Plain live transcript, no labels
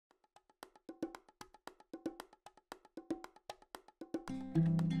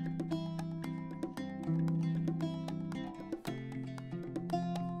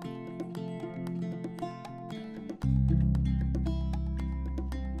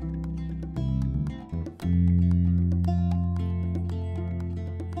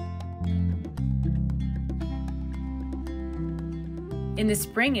In the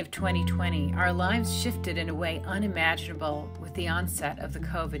spring of 2020, our lives shifted in a way unimaginable with the onset of the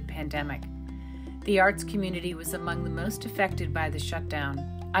COVID pandemic. The arts community was among the most affected by the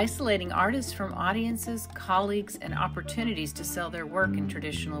shutdown, isolating artists from audiences, colleagues, and opportunities to sell their work in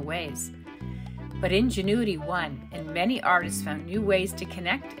traditional ways. But ingenuity won, and many artists found new ways to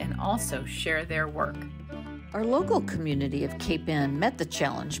connect and also share their work. Our local community of Cape Ann met the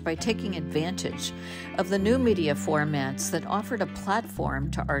challenge by taking advantage of the new media formats that offered a platform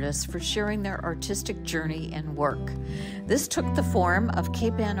to artists for sharing their artistic journey and work. This took the form of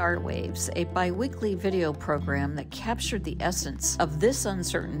Cape Ann ArtWaves, a bi-weekly video program that captured the essence of this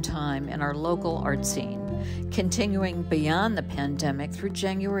uncertain time in our local art scene, continuing beyond the pandemic through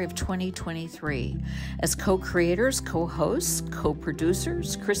January of 2023. As co-creators, co-hosts,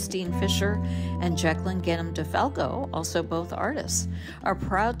 co-producers, Christine Fisher and Jacqueline Ganem DeFalco, also both artists, are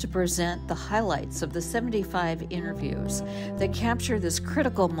proud to present the highlights of the 75 interviews that capture this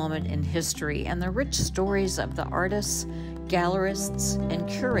critical moment in history and the rich stories of the artists, gallerists, and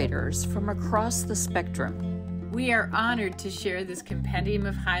curators from across the spectrum. We are honored to share this compendium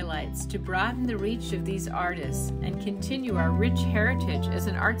of highlights to broaden the reach of these artists and continue our rich heritage as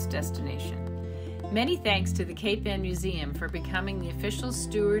an arts destination. Many thanks to the Cape Ann Museum for becoming the official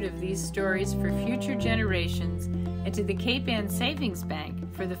steward of these stories for future generations, and to the Cape Ann Savings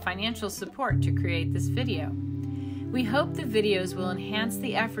Bank for the financial support to create this video. We hope the videos will enhance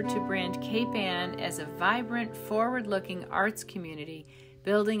the effort to brand Cape Ann as a vibrant, forward-looking arts community,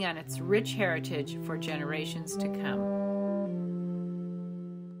 building on its rich heritage for generations to come.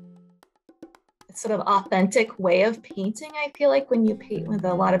 Sort of authentic way of painting. I feel like when you paint with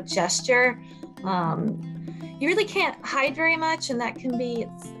a lot of gesture, you really can't hide very much, and that can be,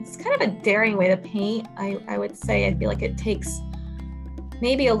 it's kind of a daring way to paint. I would say I feel like it takes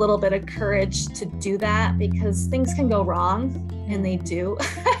maybe a little bit of courage to do that, because things can go wrong, and they do.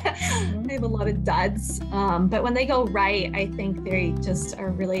 I have a lot of duds, but when they go right, I think they just are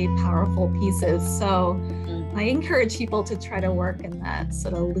really powerful pieces. So I encourage people to try to work in that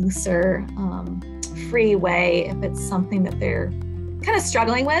sort of looser, free way if it's something that they're kind of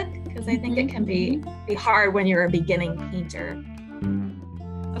struggling with, because I think it can be hard when you're a beginning painter.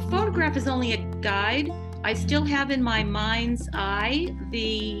 A photograph is only a guide. I still have in my mind's eye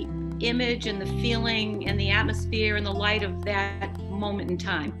the image and the feeling and the atmosphere and the light of that moment in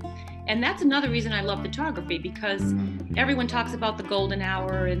time. And that's another reason I love photography, because everyone talks about the golden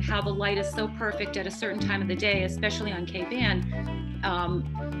hour and how the light is so perfect at a certain time of the day, especially on Cape Ann.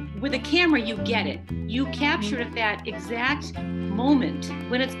 With a camera, you get it. You capture it at that exact moment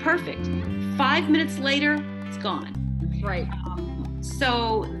when it's perfect. 5 minutes later, it's gone. Right.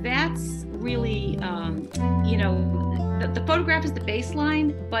 So that's really, the photograph is the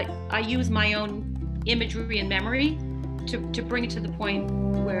baseline, but I use my own imagery and memory to bring it to the point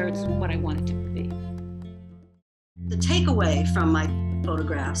where it's what I want it to be. The takeaway from my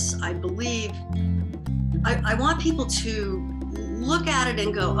photographs, I believe, I want people to look at it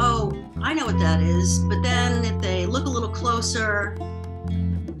and go, oh, I know what that is. But then if they look a little closer,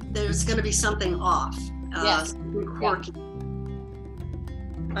 there's going to be something off, something quirky.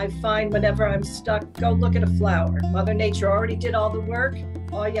 I find whenever I'm stuck, go look at a flower. Mother Nature already did all the work.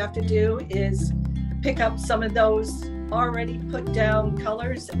 All you have to do is pick up some of those already put down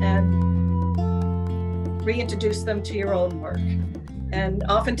colors and reintroduce them to your own work. And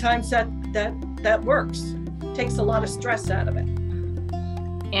oftentimes that works. Takes a lot of stress out of it.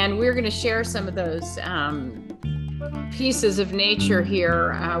 And we're going to share some of those pieces of nature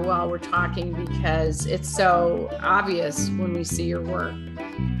here while we're talking, because it's so obvious when we see your work.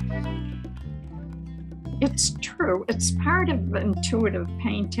 It's true. It's part of intuitive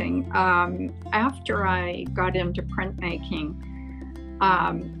painting. After I got into printmaking,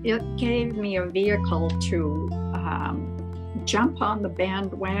 it gave me a vehicle to jump on the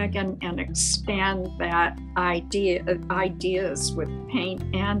bandwagon and expand that ideas with paint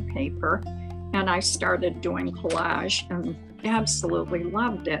and paper. And I started doing collage and absolutely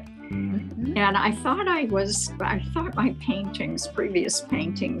loved it. Mm-hmm. And I thought my previous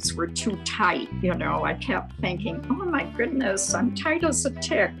paintings were too tight. I kept thinking, oh my goodness, I'm tight as a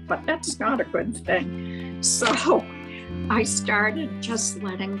tick, but that's not a good thing. So I started just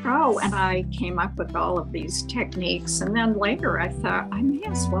letting go, and I came up with all of these techniques. And then later I thought, I may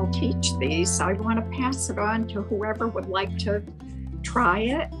as well teach these. I want to pass it on to whoever would like to try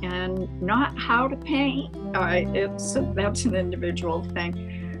it, and not how to paint. That's an individual thing.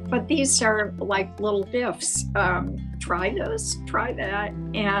 But these are like little gifts. Try this, try that,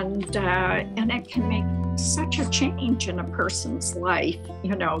 and it can make such a change in a person's life,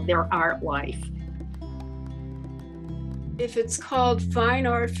 their art life. if it's called fine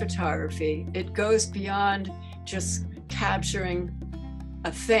art photography, it goes beyond just capturing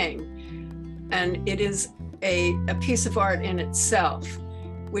a thing, and it is a piece of art in itself.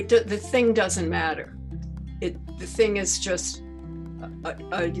 The thing doesn't matter. The thing is just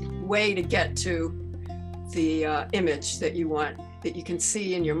a way to get to the image that you want, that you can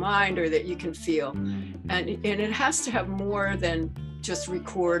see in your mind or that you can feel. And it has to have more than just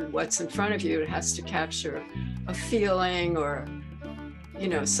record what's in front of you. It has to capture a feeling or, you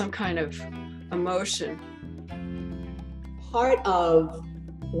know, some kind of emotion. Part of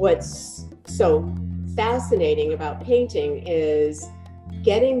what's so fascinating about painting is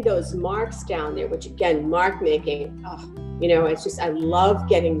getting those marks down there, which again, mark making, you know, it's just, I love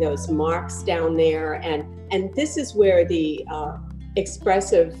getting those marks down there. And this is where the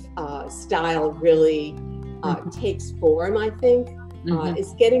expressive style really takes form, I think,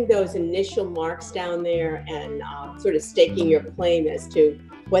 is getting those initial marks down there and sort of staking your claim as to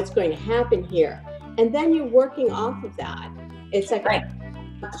what's going to happen here. And then you're working off of that. It's like a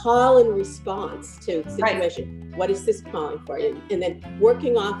call and response to the situation. What is this calling for? And then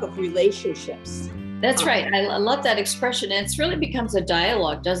working off of relationships. That's right. I love that expression. And it really becomes a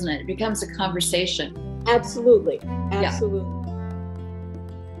dialogue, doesn't it? It becomes a conversation. Absolutely. Absolutely.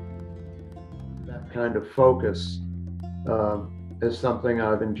 That kind of focus is something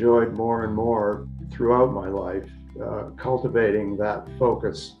I've enjoyed more and more throughout my life, cultivating that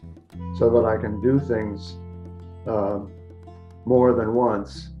focus so that I can do things more than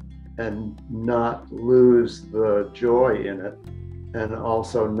once and not lose the joy in it, and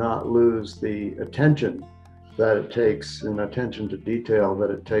also not lose the attention that it takes and attention to detail that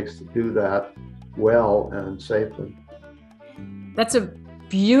it takes to do that well and safely. That's a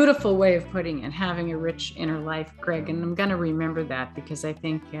beautiful way of putting it, having a rich inner life, Greg, and I'm going to remember that, because I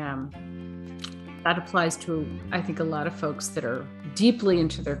think that applies to, I think, a lot of folks that are deeply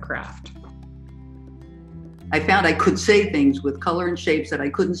into their craft. I found I could say things with color and shapes that I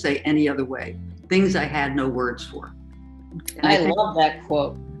couldn't say any other way, things I had no words for. And I love that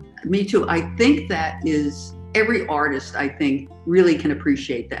quote. Me too. I think that is, every artist, I think, really can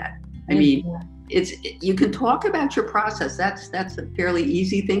appreciate that. I mean, you can talk about your process. That's a fairly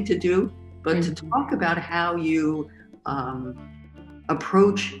easy thing to do, but to talk about how you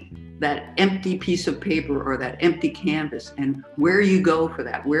approach that empty piece of paper or that empty canvas and where you go for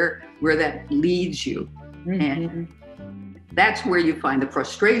that, where that leads you. And that's where you find the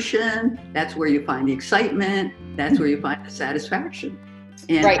frustration, that's where you find the excitement, that's where you find the satisfaction.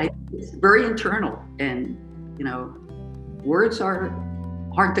 And I think it's very internal, and, you know, words are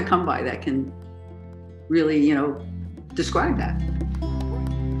hard to come by that can really, you know, describe that.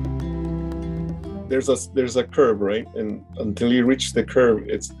 There's a curve, right? And until you reach the curve,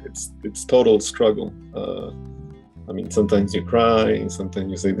 it's total struggle. I mean, sometimes you cry, sometimes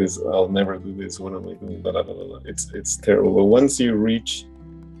you say this, I'll never do this, what am I doing, blah, blah, blah, blah. It's terrible. But once you reach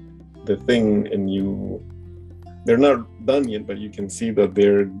the thing and they're not done yet, but you can see that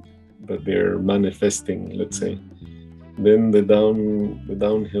they're manifesting, let's say, then the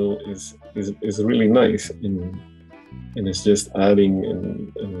downhill is really nice, and it's just adding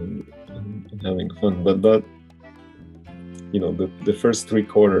and having fun. But that, you know, the first 3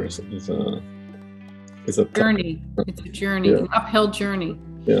 quarters is a journey. It's a journey, an uphill journey.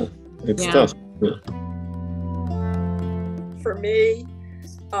 Yeah, it's tough. Yeah. For me,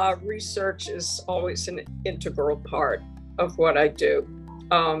 research is always an integral part of what I do.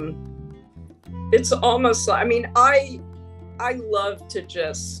 It's almost like, I mean, I love to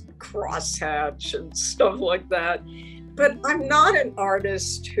just crosshatch and stuff like that, but I'm not an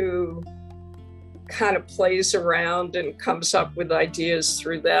artist who kind of plays around and comes up with ideas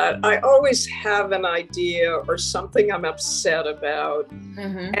through that. I always have an idea or something I'm upset about.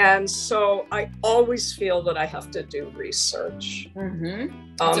 And so I always feel that I have to do research.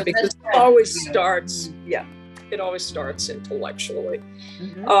 Because it always starts, it always starts intellectually.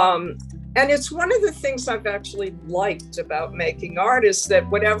 And it's one of the things I've actually liked about making art is that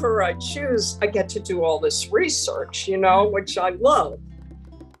whatever I choose, I get to do all this research, you know, which I love.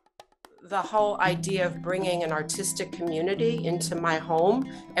 The whole idea of bringing an artistic community into my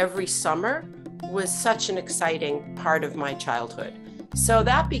home every summer was such an exciting part of my childhood. So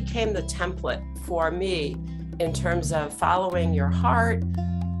that became the template for me in terms of following your heart,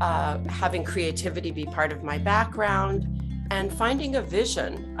 having creativity be part of my background, and finding a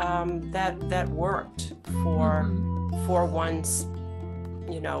vision that worked for one's,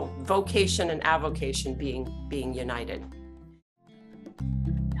 you know, vocation and avocation being united.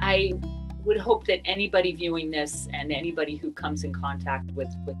 I would hope that anybody viewing this and anybody who comes in contact with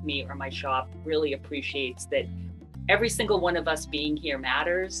me or my shop really appreciates that every single one of us being here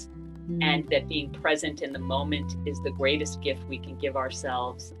matters, and that being present in the moment is the greatest gift we can give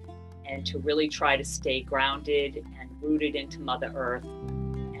ourselves, and to really try to stay grounded and rooted into Mother Earth,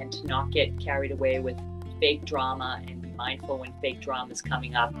 and to not get carried away with fake drama, and be mindful when fake drama is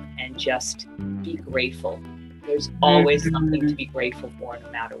coming up, and just be grateful. There's always something to be grateful for, no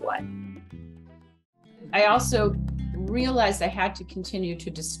matter what. I also realized I had to continue to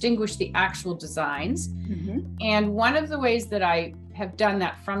distinguish the actual designs. And one of the ways that I have done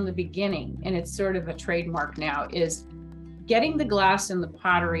that from the beginning, and it's sort of a trademark now, is getting the glass and the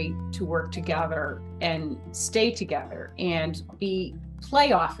pottery to work together and stay together and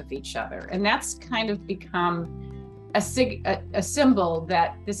play off of each other. And that's kind of become a symbol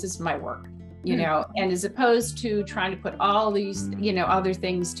that this is my work, you know, and as opposed to trying to put all these, you know, other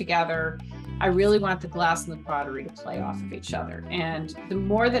things together, I really want the glass and the pottery to play off of each other. And the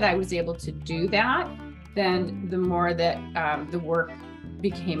more that I was able to do that, then the more that the work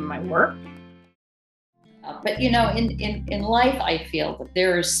became my work. But you know, in life, I feel that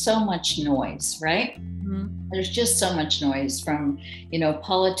there is so much noise, right? There's just so much noise, from, you know,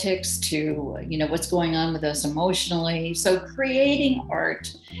 politics to, you know, what's going on with us emotionally. So creating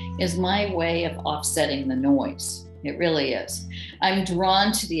art is my way of offsetting the noise. It really is. I'm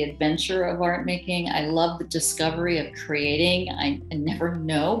drawn to the adventure of art making. I love the discovery of creating. I never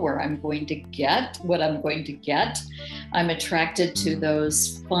know where I'm going to get, what I'm going to get. I'm attracted to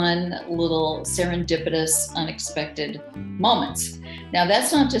those fun, little serendipitous, unexpected moments. Now,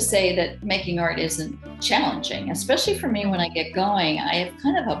 that's not to say that making art isn't challenging, especially for me when I get going. I have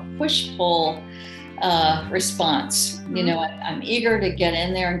kind of a push-pull response. You know, I'm eager to get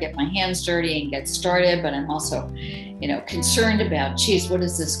in there and get my hands dirty and get started, but I'm also, you know, concerned about, geez, what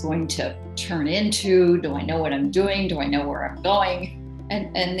is this going to turn into? Do I know what I'm doing? Do I know where I'm going?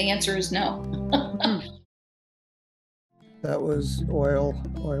 And the answer is no. That was oil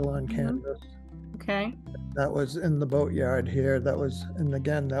on canvas. Okay. That was in the boatyard here. That was, and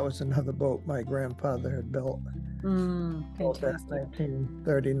again, that was another boat my grandfather had built. Built in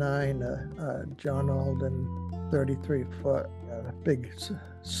 1939, John Alden 33-foot big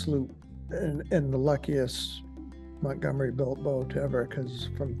sloop, and the luckiest Montgomery built boat ever, because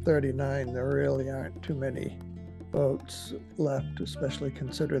from 39 there really aren't too many boats left, especially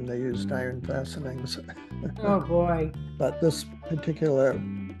considering they used iron fastenings. Oh boy. But this particular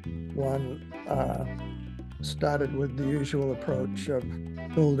one started with the usual approach of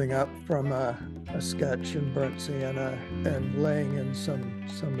building up from a sketch in burnt sienna and laying in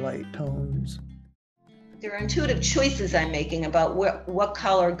some light tones. There are intuitive choices I'm making about what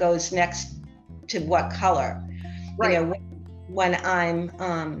color goes next to what color. Right. You know, when I'm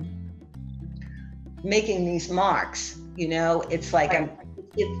making these marks, you know, it's like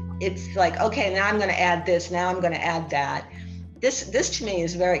it's like, okay, now I'm going to add this, now I'm going to add that. This to me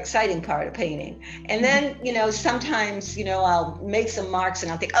is a very exciting part of painting. And then, you know, sometimes, you know, I'll make some marks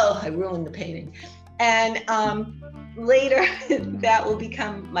and I'll think, oh, I ruined the painting. And later that will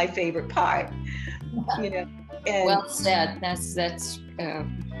become my favorite part, you know. And well said. That's great.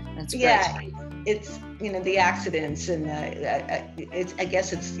 Yeah, it's, you know, the accidents and it's, I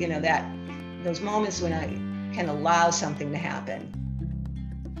guess it's, you know, that those moments when I can allow something to happen.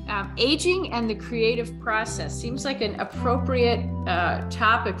 Aging and the creative process seems like an appropriate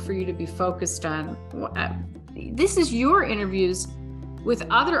topic for you to be focused on. This is your interviews with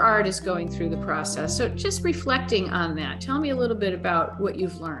other artists going through the process. So just reflecting on that, tell me a little bit about what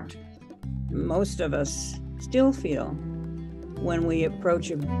you've learned. Most of us still feel when we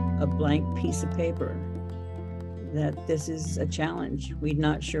approach a blank piece of paper that this is a challenge we're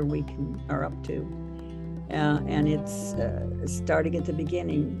not sure we are up to. And it's starting at the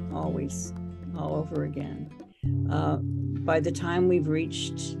beginning, always, all over again. By the time we've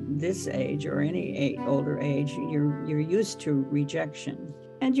reached this age or any older age, you're used to rejection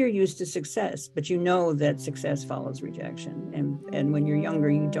and you're used to success, but you know that success follows rejection. And when you're younger,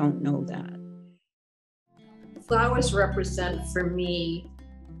 you don't know that. Flowers represent, for me,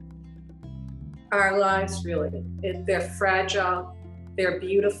 our lives, really. They're fragile, they're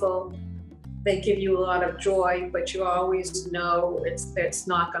beautiful, they give you a lot of joy, but you always know it's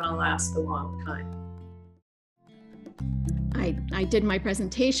not going to last a long time. I did my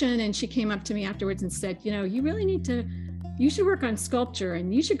presentation and she came up to me afterwards and said, you know, you should work on sculpture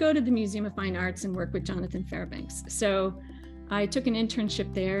and you should go to the Museum of Fine Arts and work with Jonathan Fairbanks. So I took an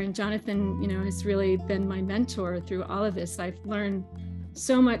internship there, and Jonathan, you know, has really been my mentor through all of this. I've learned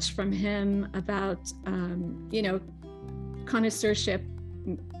so much from him about, you know, connoisseurship,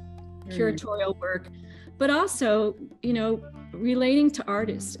 curatorial work, but also, you know, relating to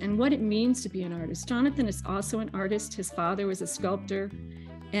artists and what it means to be an artist. Jonathan is also an artist. His father was a sculptor,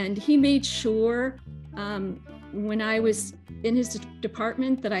 and he made sure when I was in his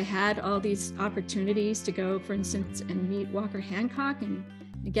department that I had all these opportunities to go, for instance, and meet Walker Hancock and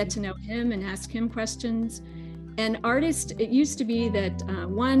get to know him and ask him questions. And artist, it used to be that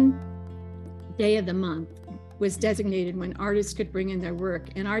one day of the month was designated when artists could bring in their work.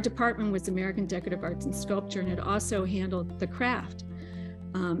 And our department was American Decorative Arts and Sculpture, and it also handled the craft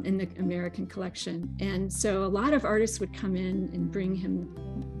in the American collection. And so a lot of artists would come in and bring him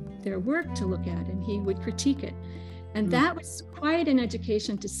their work to look at, and he would critique it. And that was quite an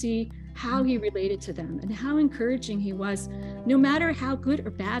education to see how he related to them and how encouraging he was. No matter how good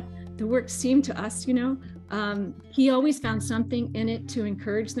or bad the work seemed to us, you know, he always found something in it to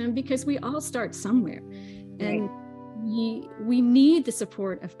encourage them, because we all start somewhere. And we need the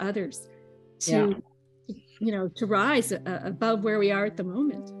support of others to, you know, to rise above where we are at the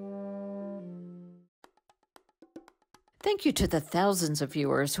moment. Thank you to the thousands of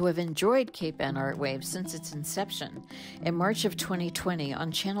viewers who have enjoyed Cape Ann ArtWaves since its inception in March of 2020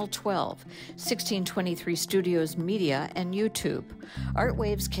 on Channel 12, 1623 Studios Media, and YouTube.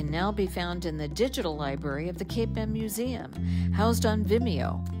 ArtWaves can now be found in the digital library of the Cape Ann Museum, housed on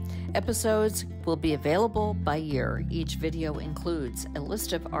Vimeo. Episodes will be available by year. Each video includes a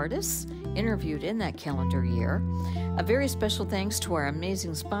list of artists interviewed in that calendar year. A very special thanks to our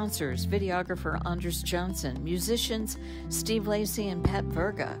amazing sponsors, videographer Anders Johnson, musicians Steve Lacey and Pat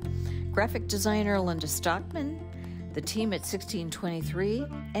Verga, graphic designer Linda Stockman, the team at 1623,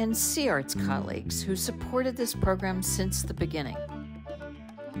 and Sea Arts colleagues who supported this program since the beginning.